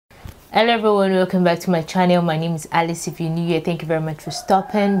Hello everyone, welcome back to my channel. My name is Alice. If you're new here, thank you very much for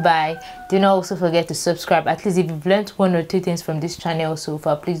stopping by. Do not also forget to subscribe. At least if you've learned one or two things from this channel so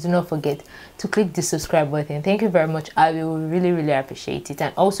far, please do not forget to click the subscribe button. Thank you very much. I will really appreciate it.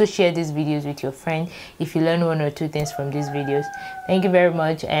 And also share these videos with your friend if you learn one or two things from these videos. Thank you very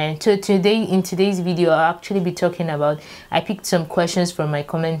much. And so in today's video, I'll actually be talking about, I picked some questions from my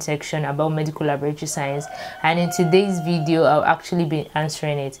comment section about medical laboratory science, and in today's video I'll actually be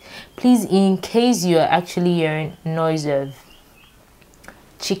answering it. Please, in case you are actually hearing noise of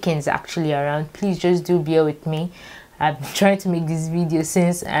chickens actually around, please just do bear with me. I've been trying to make this video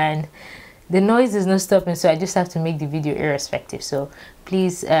since and the noise is not stopping, so I just have to make the video irrespective. So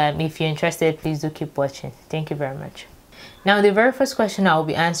please, if you're interested, please do keep watching. Thank you very much. Now, the very first question I'll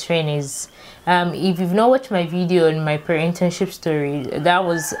be answering is, if you've not watched my video on my pre-internship story, that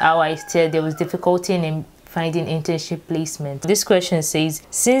was how I said there was difficulty in finding internship placement. This question says,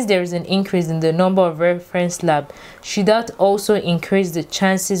 since there is an increase in the number of reference lab, should that also increase the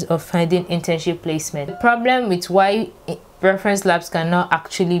chances of finding internship placement? The problem with why reference labs cannot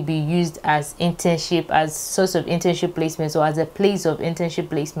actually be used as internship, as source of internship placements or as a place of internship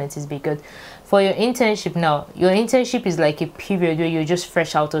placement is because for your internship now, your internship is like a period where you're just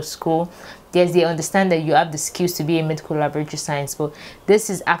fresh out of school. Yes, they understand that you have the skills to be a medical laboratory science, but this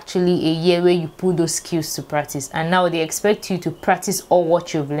is actually a year where you put those skills to practice, and now they expect you to practice all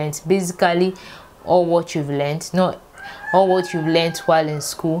what you've learned, basically all what you've learned, not all what you've learned while in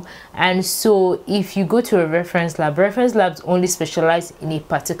school. And so if you go to a reference labs only specialize in a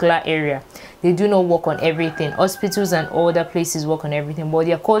particular area. They do not work on everything. Hospitals and other places work on everything, but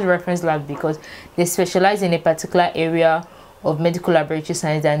they are called reference labs because they specialize in a particular area of medical laboratory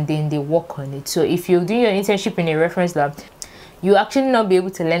science and then they work on it. So if you're doing your internship in a reference lab, you actually not be able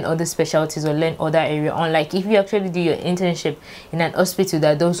to learn other specialties or learn other area, unlike if you actually do your internship in an hospital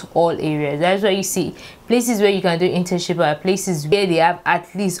that does all areas. That's why you see places where you can do internship are places where they have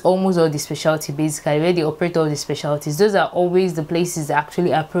at least almost all the specialty, basically where they operate all the specialties. Those are always the places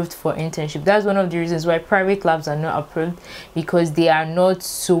actually approved for internship. That's one of the reasons why private labs are not approved, because they are not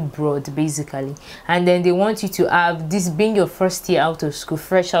so broad basically. And then they want you to have this, being your first year out of school,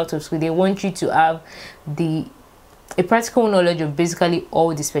 fresh out of school, they want you to have a practical knowledge of basically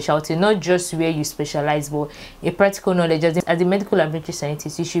all the specialty, not just where you specialize, but a practical knowledge. As a medical laboratory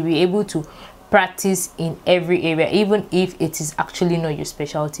scientist, you should be able to practice in every area, even if it is actually not your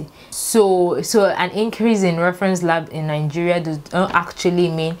specialty. So an increase in reference lab in Nigeria does not actually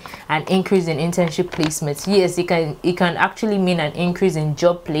mean an increase in internship placements. Yes, it can actually mean an increase in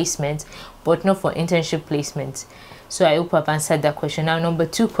job placement, but not for internship placements. So I hope I've answered that question. Now, number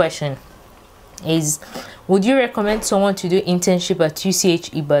 2 question is, would you recommend someone to do internship at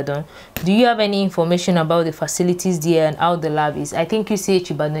UCH Ibadan? Do you have any information about the facilities there and how the lab is? I think UCH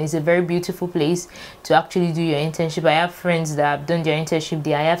Ibadan is a very beautiful place to actually do your internship. I have friends that have done their internship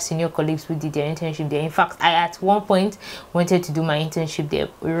there. I have senior colleagues who did their internship there. In fact, I at one point wanted to do my internship there.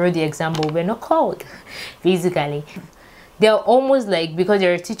 We wrote the exam, but we're not called. Basically, they're almost like, because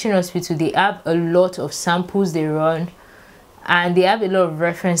they're a teaching hospital, they have a lot of samples they run, and they have a lot of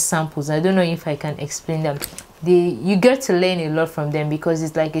reference samples. I don't know if I can explain them. You get to learn a lot from them because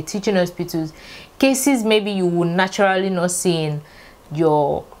it's like a teaching hospital. Cases maybe you would naturally not see in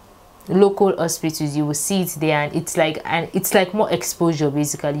your local hospitals, you will see it there, and it's like more exposure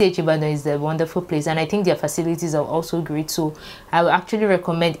basically. UCH Ibadan is a wonderful place, and I think their facilities are also great. So I would actually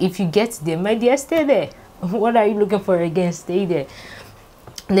recommend, if you get there, my dear, stay there. What are you looking for again? Stay there.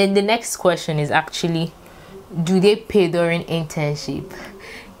 Then the next question is actually, do they pay during internship?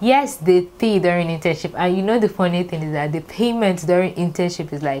 Yes, they pay during internship. And you know, the funny thing is that the payment during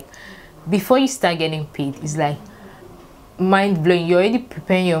internship is like, before you start getting paid, it's like mind-blowing. You're already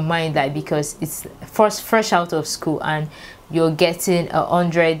preparing your mind, that because it's fresh out of school and you're getting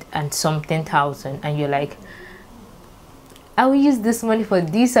 100 and something thousand, and you're like, I will use this money for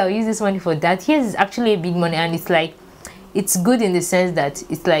this, I'll use this money for that. Yes, it's actually a big money, and it's like, it's good in the sense that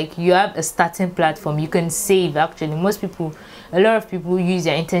it's like you have a starting platform. You can save. Actually, a lot of people use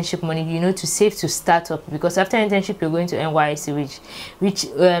their internship money, you know, to save to start up, because after internship you're going to NYSC, which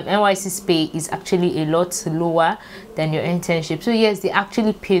NYSC's pay is actually a lot lower than your internship. So yes, they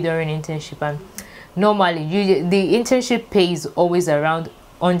actually pay during internship, and normally the internship pay is always around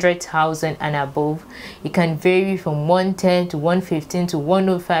 100,000 and above. It can vary from 110 to 115 to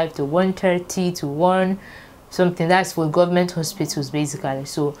 105 to 130 to 1 something. That's for government hospitals basically.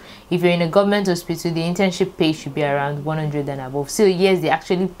 So if you're in a government hospital, the internship pay should be around 100 and above. So yes, they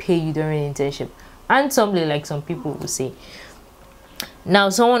actually pay you during internship, and some people will say. Now,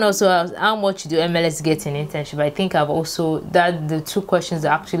 someone also asked, how much do MLS get in internship? I think I've also, that the two questions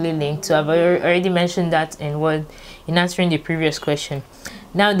are actually linked. So I've already mentioned that in answering the previous question.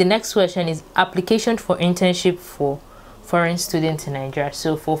 Now, the next question is application for internship for foreign students in Nigeria.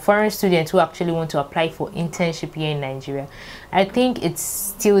 So for foreign students who actually want to apply for internship here in Nigeria, I think it's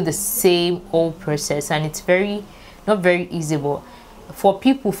still the same old process, and it's not very easy. But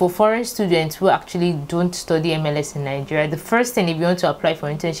for foreign students who actually don't study MLS in Nigeria, the first thing, if you want to apply for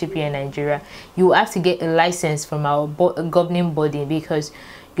internship here in Nigeria, you have to get a license from our governing body, because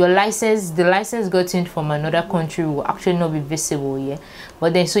the license gotten from another country will actually not be visible here.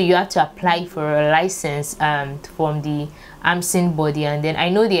 But then, so you have to apply for a license from the AMSIN body. And then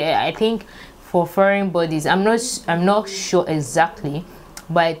I think for foreign bodies, I'm not sure exactly,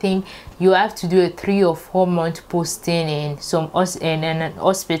 but I think you have to do a 3 or 4 month posting in an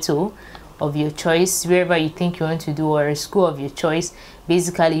hospital of your choice, wherever you think you want to do, or a school of your choice.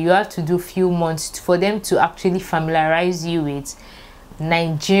 Basically, you have to do few months for them to actually familiarize you with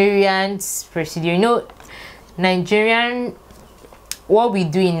Nigerian's procedure. You know, what we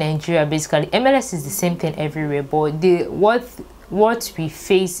do in Nigeria, basically MLS is the same thing everywhere, but what we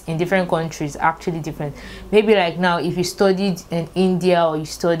face in different countries actually different. Maybe like now, if you studied in India or you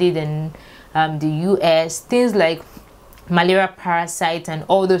studied in the US, things like malaria parasites and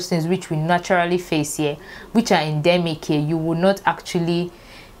all those things which we naturally face here, which are endemic here, you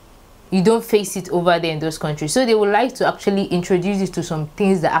don't face it over there in those countries. So they would like to actually introduce you to some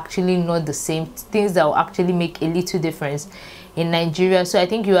things that are actually not the same, things that will actually make a little difference in Nigeria. So I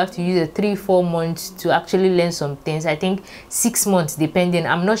think you have to use a 3-4 months to actually learn some things. I think 6 months depending.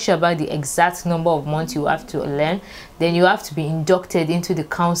 I'm not sure about the exact number of months you have to learn. Then you have to be inducted into the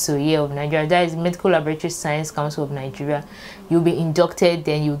council here of Nigeria. That is Medical Laboratory Science Council of Nigeria. You'll be inducted,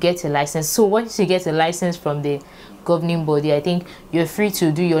 then you get a license. So once you get a license from the governing body, I think you're free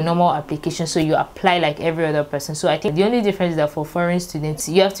to do your normal application, so you apply like every other person. So I think the only difference is that for foreign students,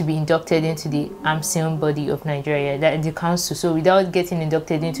 you have to be inducted into the AMSIN body of Nigeria, that is the council. So without getting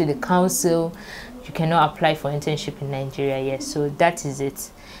inducted into the council, you cannot apply for internship in Nigeria. Yes, so that is it.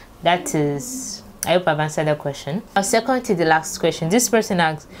 I hope I've answered that question. Our second to the last question, this person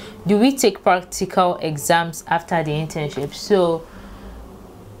asks, do we take practical exams after the internship? So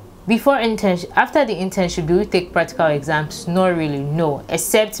after the internship, do we take practical exams? Not really, no,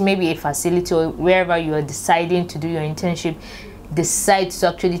 except maybe a facility or wherever you are deciding to do your internship decides to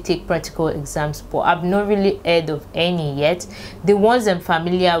actually take practical exams, but I've not really heard of any yet. The ones I'm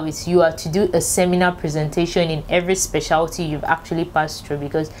familiar with, you are to do a seminar presentation in every specialty you've actually passed through,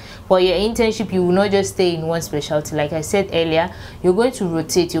 because for your internship you will not just stay in one specialty. Like I said earlier, you're going to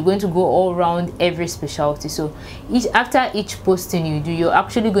rotate, you're going to go all around every specialty. So after each posting you do, you're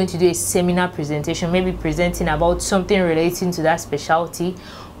actually going to do a seminar presentation, maybe presenting about something relating to that specialty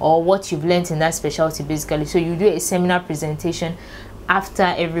or what you've learned in that specialty, basically. So you do a seminar presentation after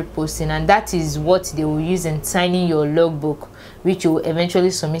every posting, and that is what they will use in signing your logbook, which you will eventually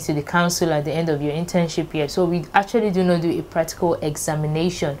submit to the council at the end of your internship year. So we actually do not do a practical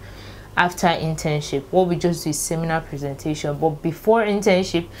examination after internship. What we just do is seminar presentation. But before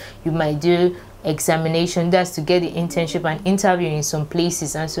internship, you might do examination. That's to get the internship and interview in some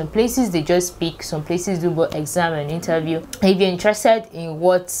places, and some places they just pick, some places do both exam and interview. If you're interested in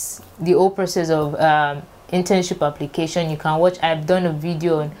what's the whole process of internship application, you can watch. I've done a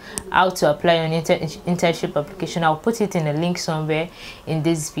video on how to apply on internship application. I'll put it in a link somewhere in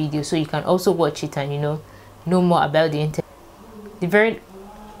this video, so you can also watch it and know more about the internship. The very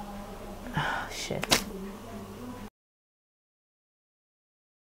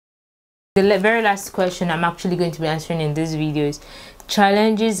The very last question I'm actually going to be answering in this video is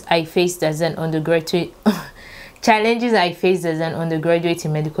challenges I faced as an undergraduate. Challenges I faced as an undergraduate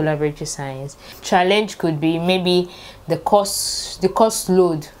in medical laboratory science. Challenge could be maybe the cost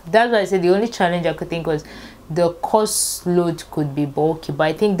load. That's why I said the only challenge I could think was the cost load could be bulky, but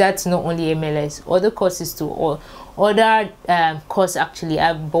I think that's not only MLS. Other courses too, or other courses actually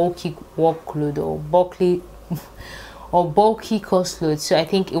have bulky workload or bulky cost load. So I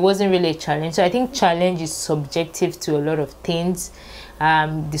think it wasn't really a challenge. So I think challenge is subjective to a lot of things,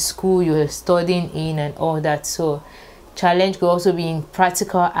 the school you're studying in and all that. So challenge could also be in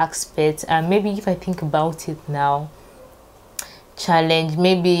practical aspects, and maybe if I think about it now, challenge,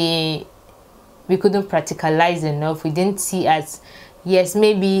 maybe we couldn't practicalize enough. We didn't see as, yes,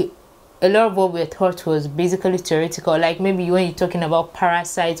 maybe a lot of what we taught was basically theoretical, like maybe when you're talking about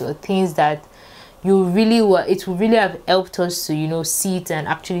parasites or things that it would really have helped us to see it and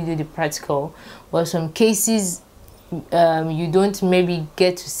actually do the practical. But some cases you don't maybe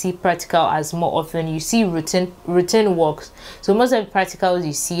get to see practical as more often. You see routine works. So most of the practicals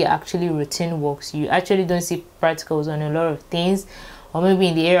you see are actually routine works. You actually don't see practicals on a lot of things. Or maybe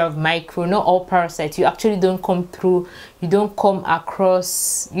in the area of micro, not all parasites, you actually don't come through, you don't come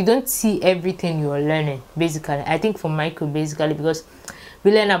across, you don't see everything you are learning, basically. I think for micro, basically, because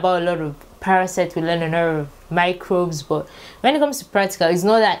we learn about a lot of parasites, we learn a lot of microbes, but when it comes to practical, it's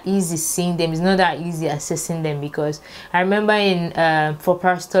not that easy seeing them, it's not that easy assessing them. Because I remember in for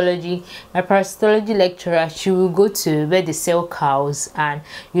parasitology, my parasitology lecturer, she will go to where they sell cows and,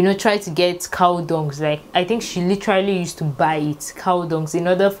 you know, try to get cow dungs. Like, I think she literally used to buy it, cow dungs, in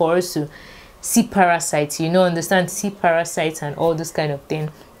order for us to see parasites, you know, understand, see parasites and all this kind of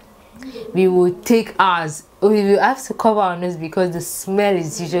thing. We will take ours, we will have to cover our nose because the smell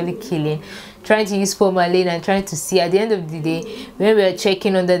is usually killing, trying to use formalin and trying to see. At the end of the day, when we are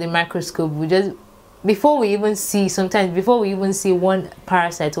checking under the microscope, we just, before we even see, sometimes before we even see one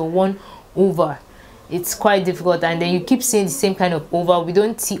parasite or one ova, it's quite difficult. And then you keep seeing the same kind of ova, we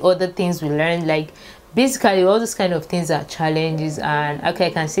don't see other things we learned. Like, basically all those kind of things are challenges, and okay, I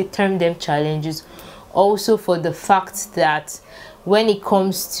can say term them challenges also, for the fact that when it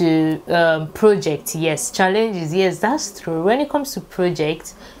comes to project, yes, challenges, yes, that's true. When it comes to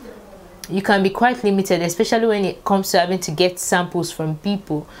project, you can be quite limited, especially when it comes to having to get samples from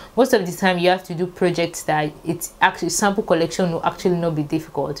people. Most of the time you have to do projects that it's actually, sample collection will actually not be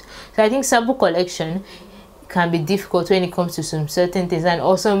difficult. So I think sample collection can be difficult when it comes to some certain things. And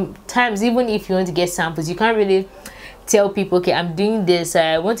also sometimes, even if you want to get samples, you can't really tell people, okay, I'm doing this,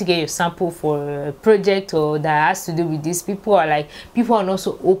 I want to get your sample for a project or that has to do with this. People are not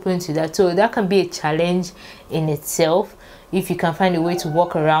so open to that, so that can be a challenge in itself if you can find a way to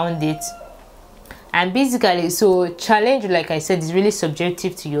work around it. And basically, so challenge, like I said, is really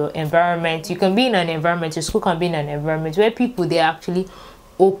subjective to your environment. You can be in an environment, your school can be in an environment where people, they're actually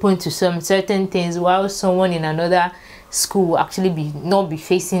open to some certain things, while someone in another school will actually not be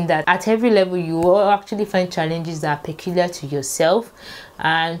facing that. At every level, you will actually find challenges that are peculiar to yourself.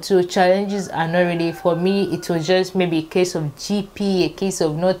 And so challenges are not really, for me, it was just maybe a case of GP, a case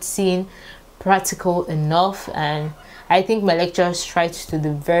of not seeing practical enough. And I think my lecturers tried to do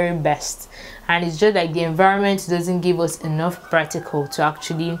the very best, and it's just like the environment doesn't give us enough practical to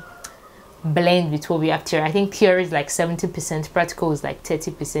actually blend with what we have theory. I think theory is like 70%, practical is like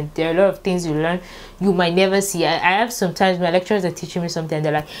 30%. There are a lot of things you learn you might never see. I have sometimes my lecturers are teaching me something,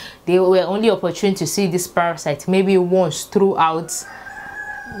 they're like, they were only opportune to see this parasite maybe once throughout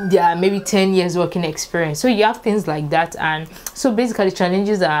their maybe 10 years working experience. So you have things like that. And so basically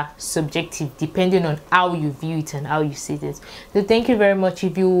challenges are subjective depending on how you view it and how you see it. So thank you very much.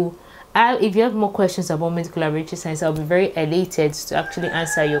 If you have more questions about medical laboratory science, I'll be very elated to actually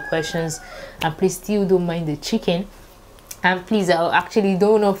answer your questions. And please still don't mind the chicken. And please, I'll actually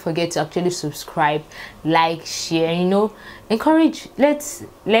don't forget to actually subscribe, like, share, you know, encourage. Let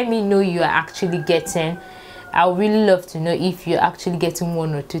me know you are actually getting. I would really love to know if you're actually getting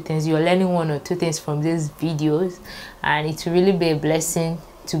one or two things, you're learning one or two things from these videos, and it will really be a blessing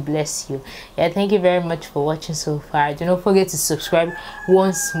to bless you. Yeah, thank you very much for watching so far. Do not forget to subscribe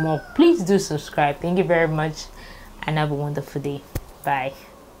once more. Please do subscribe. Thank you very much, and have a wonderful day. Bye.